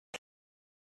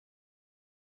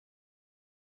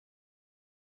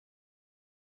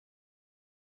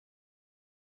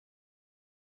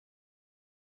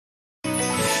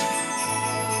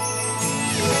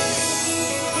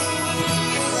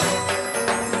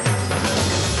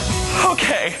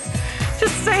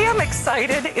I'm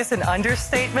excited is an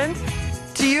understatement.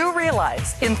 Do you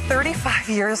realize in 35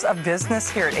 years of business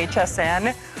here at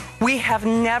HSN, we have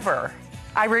never,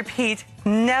 I repeat,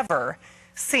 never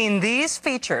seen these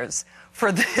features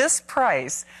for this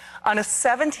price on a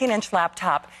 17-inch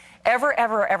laptop ever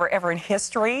in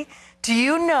history. Do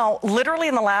you know, literally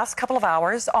in the last couple of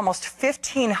hours, almost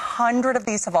 1,500 of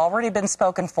these have already been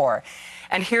spoken for.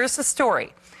 And here's the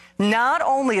story. Not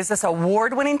only is this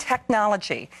award-winning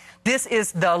technology, this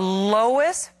is the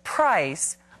lowest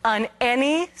price on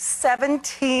any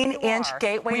 17-inch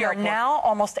gateway. We are now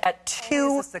almost at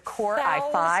 $2,000. This is the Core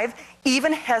i5.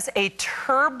 Even has a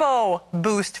turbo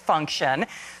boost function.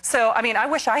 So, I mean, I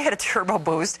wish I had a turbo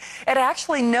boost. It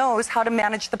actually knows how to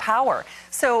manage the power.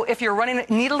 So if you're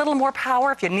need a little more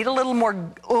power, if you need a little more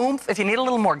oomph, if you need a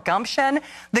little more gumption,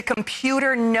 the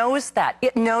computer knows that.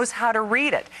 It knows how to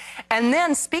read it. And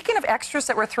then, speaking of extras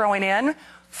that we're throwing in,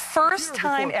 first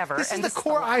time ever. This is the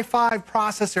Core i5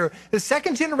 processor, the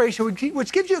second generation,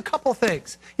 which gives you a couple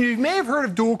things. You may have heard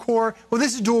of dual core. Well,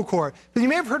 this is dual core. But you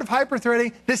may have heard of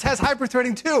hyper-threading. This has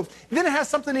hyper-threading too. Then it has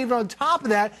something even on top of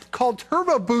that called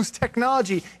turbo boost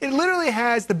technology. It literally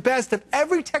has the best of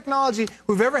every technology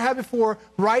we've ever had before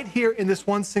right here in this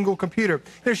one single computer.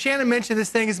 Now, Shannon mentioned this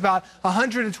thing is about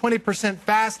 120%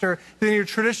 faster than your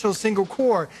traditional single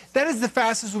core. That is the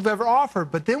fastest we've ever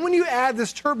offered. But then when you add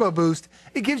this turbo boost,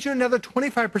 it gives you another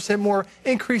 25% more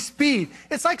increased speed.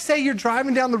 It's like, say, you're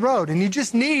driving down the road and you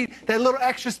just need that little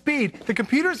extra speed. The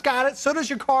computer's got it, so does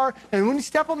your car, and when you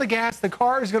step on the gas, the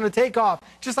car is going to take off.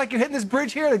 Just like you're hitting this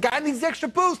bridge here, the guy needs extra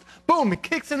boost, boom, it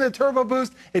kicks in the turbo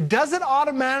boost. It does it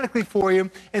automatically for you,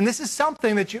 and this is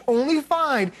something that you only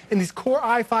find in these Core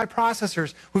i5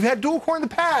 processors. We've had dual core in the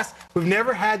past. We've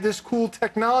never had this cool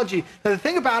technology. Now, the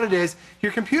thing about it is,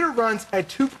 your computer runs at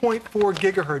 2.4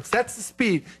 gigahertz. That's the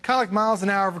speed, kind of like miles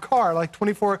an hour of a car, like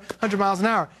 2,400 miles an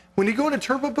hour. When you go into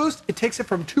turbo boost, it takes it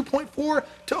from 2.4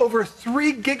 to over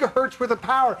 3 gigahertz worth of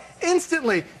power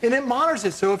instantly, and it monitors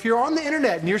it. So if you're on the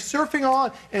internet and you're surfing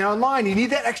online, you need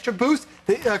that extra boost,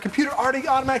 the computer already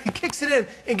automatically kicks it in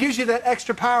and gives you that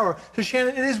extra power. So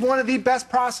Shannon, it is one of the best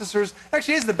processors.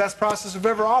 Actually, it is the best processor we've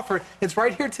ever offered. It's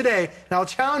right here today, and I'll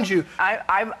challenge you.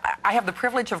 I have the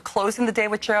privilege of closing the day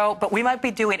with Joe, but we might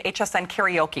be doing HSN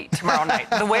karaoke tomorrow night.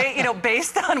 The way,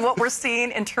 based on what we're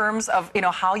seeing in terms of,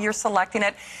 how you're selecting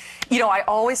it. I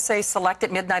always say select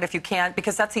at midnight if you can,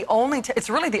 because that's the only, it's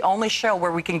really the only show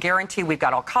where we can guarantee we've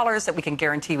got all colors, that we can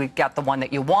guarantee we've got the one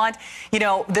that you want.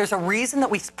 There's a reason that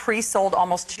we pre-sold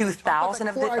almost 2,000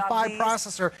 of the Core i5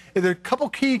 processor. There are a couple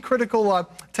key critical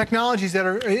technologies that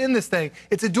are in this thing.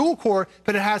 It's a dual core,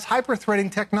 but it has hyper-threading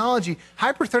technology.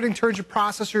 Hyper-threading turns your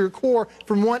processor, your core,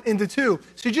 from 1 into 2.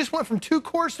 So you just went from 2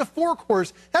 cores to 4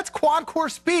 cores. That's quad-core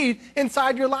speed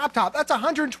inside your laptop. That's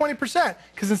 120%,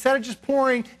 because instead of just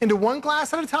pouring into one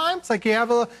glass at a time, it's like you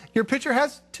have your pitcher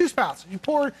has 2 spouts. You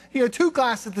pour 2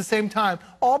 glasses at the same time,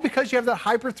 all because you have that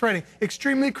hyper-threading.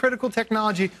 Extremely critical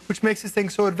technology, which makes this thing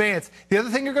so advanced. The other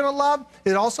thing you're going to love,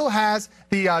 it also has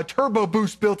the turbo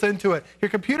boost built into it. Your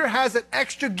computer has an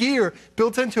extra gear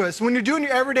built into it. So when you're doing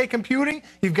your everyday computing,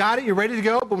 you've got it, you're ready to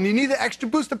go, but when you need the extra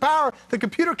boost of power, the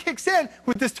computer kicks in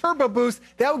with this turbo boost.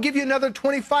 That will give you another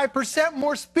 25%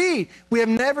 more speed. We have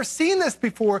never seen this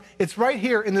before. It's right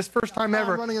here in this first time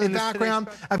ever. Running in the background,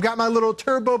 I've got my little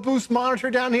turbo boost monitor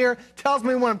down here. Tells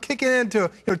me when I'm kicking into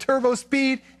turbo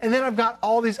speed, and then I've got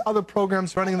all these other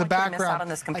programs running in the background. Miss out on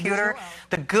this computer.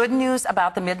 The good news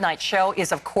about the midnight show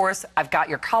is, of course, I've got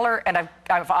your color and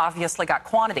I've obviously got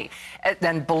quantity.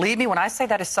 And believe me, when I say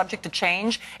that is subject to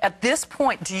change, at this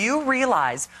point, do you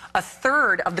realize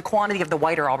 1/3 of the quantity of the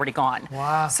white are already gone?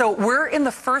 Wow. So we're in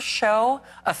the first show,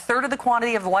 1/3 of the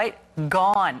quantity of the white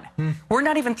gone. We're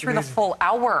not even through the full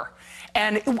hour.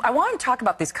 And I want to talk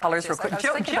about these colors real quick.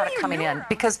 Joe, thinking about it coming in,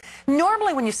 because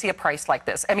normally when you see a price like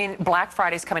this, I mean, Black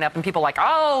Friday's coming up and people are like,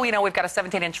 oh, we've got a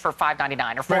 17-inch for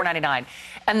 $5.99 or $4.99. Right.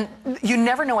 And you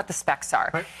never know what the specs are.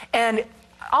 Right. And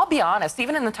I'll be honest,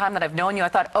 even in the time that I've known you, I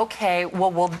thought, okay,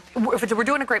 well, if we're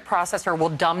doing a great processor, we'll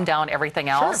dumb down everything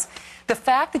else. Sure. The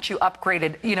fact that you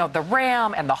upgraded, the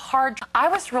RAM and the hard drive, I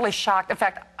was really shocked. In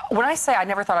fact, when I say I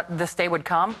never thought this day would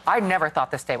come, I never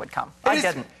thought this day would come. I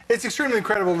didn't. It's extremely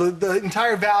incredible, the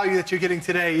entire value that you're getting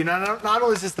today. Not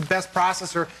only is this the best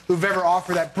processor we've ever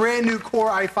offered, that brand new Core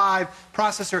i5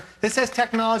 processor, this has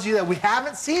technology that we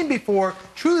haven't seen before,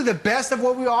 truly the best of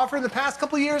what we offered in the past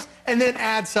couple of years, and then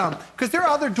add some. Because there are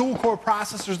other dual core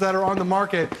processors that are on the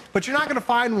market, but you're not going to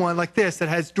find one like this that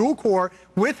has dual core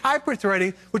with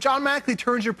hyper-threading, which automatically automatically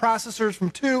turns your processors from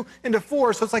 2 into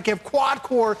 4, so it's like you have quad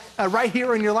core right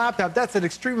here in your laptop. That's an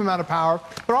extreme amount of power.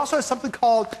 But also has something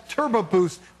called Turbo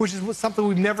Boost, which is something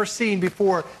we've never seen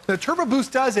before. The Turbo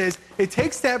Boost does is it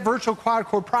takes that virtual quad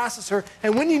core processor,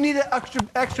 and when you need an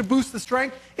extra boost of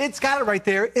strength, it's got it right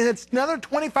there, and it's another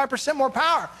 25% more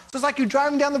power. So it's like you're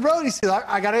driving down the road, you see,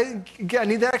 I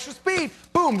need that extra speed.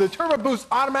 Boom, the Turbo Boost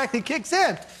automatically kicks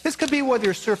in. This could be whether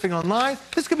you're surfing online,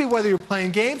 this could be whether you're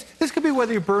playing games, this could be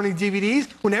whether you're burning DVDs.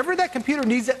 Whenever that computer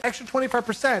needs that extra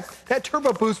 25%, that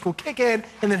Turbo Boost will kick in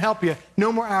and then help you.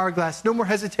 No more hourglass, no more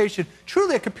hesitation.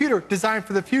 Truly a computer designed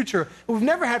for the future. We've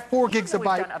never had 4 gigabytes. We've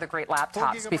done other great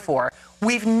laptops before.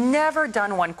 We've never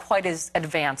done one quite as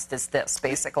advanced as this,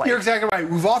 basically. You're exactly right.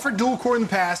 We've offered dual core in the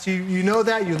past. You know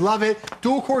that. You love it.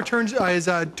 Dual core is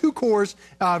 2 cores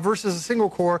versus a single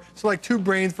core, so like 2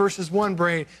 brains versus 1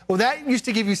 brain. Well, that used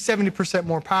to give you 70%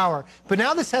 more power. But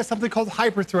now this has something called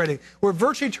hyper-threading, where it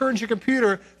virtually turns your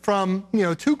computer from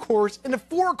 2 cores into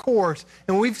 4 cores.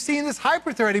 And we've seen this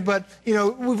hyper-threading, but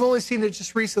we've only seen it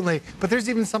just recently. But there's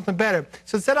even something better.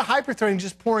 So instead of hyper-threading,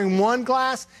 just pouring 1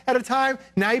 glass at a time,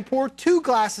 now you pour 2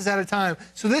 glasses at a time.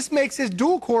 So this makes this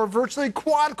dual core virtually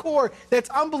quad core. That's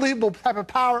unbelievable type of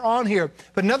power on here.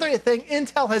 But another thing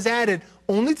Intel has added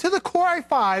only to the Core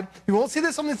i5, you won't see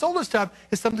this on this older stuff,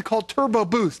 is something called Turbo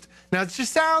Boost. Now it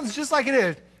just sounds just like it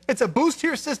is. It's a boost to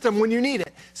your system when you need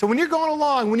it. So when you're going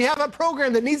along, when you have a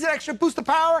program that needs an extra boost of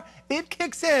power, it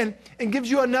kicks in and gives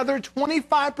you another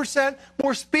 25%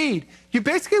 more speed. You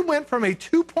basically went from a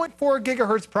 2.4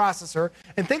 gigahertz processor,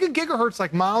 and think of gigahertz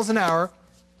like miles an hour,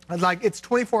 like it's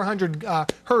 2,400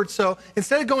 hertz. So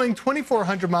instead of going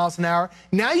 2,400 miles an hour,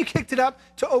 now you kicked it up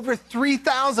to over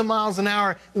 3,000 miles an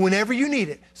hour whenever you need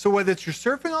it. So whether it's you're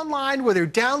surfing online, whether you're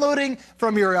downloading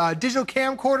from your digital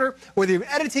camcorder, whether you're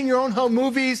editing your own home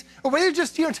movies, or whether you're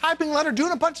just typing a letter,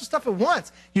 doing a bunch of stuff at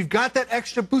once, you've got that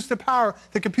extra boost of power.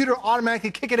 The computer will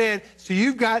automatically kick it in. So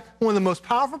you've got one of the most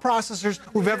powerful processors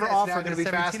we've ever offered. Going to be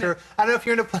faster. I don't know if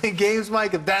you're into playing games,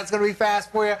 Mike, if that's going to be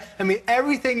fast for you. I mean,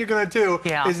 everything you're going to do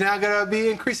is now going to be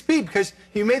increased speed because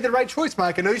you made the right choice,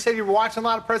 Mike. I know you said you were watching a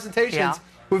lot of presentations. Yeah.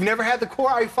 We've never had the Core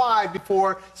i5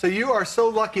 before, so you are so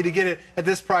lucky to get it at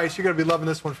this price. You're going to be loving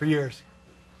this one for years.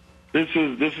 This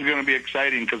is going to be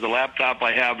exciting because the laptop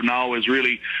I have now is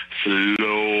really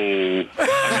slow.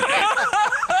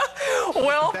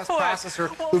 Well, best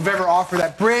processor we've ever offered,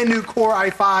 that brand new Core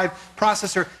i5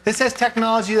 processor. This has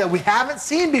technology that we haven't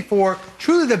seen before.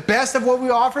 Truly the best of what we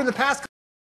offer in the past.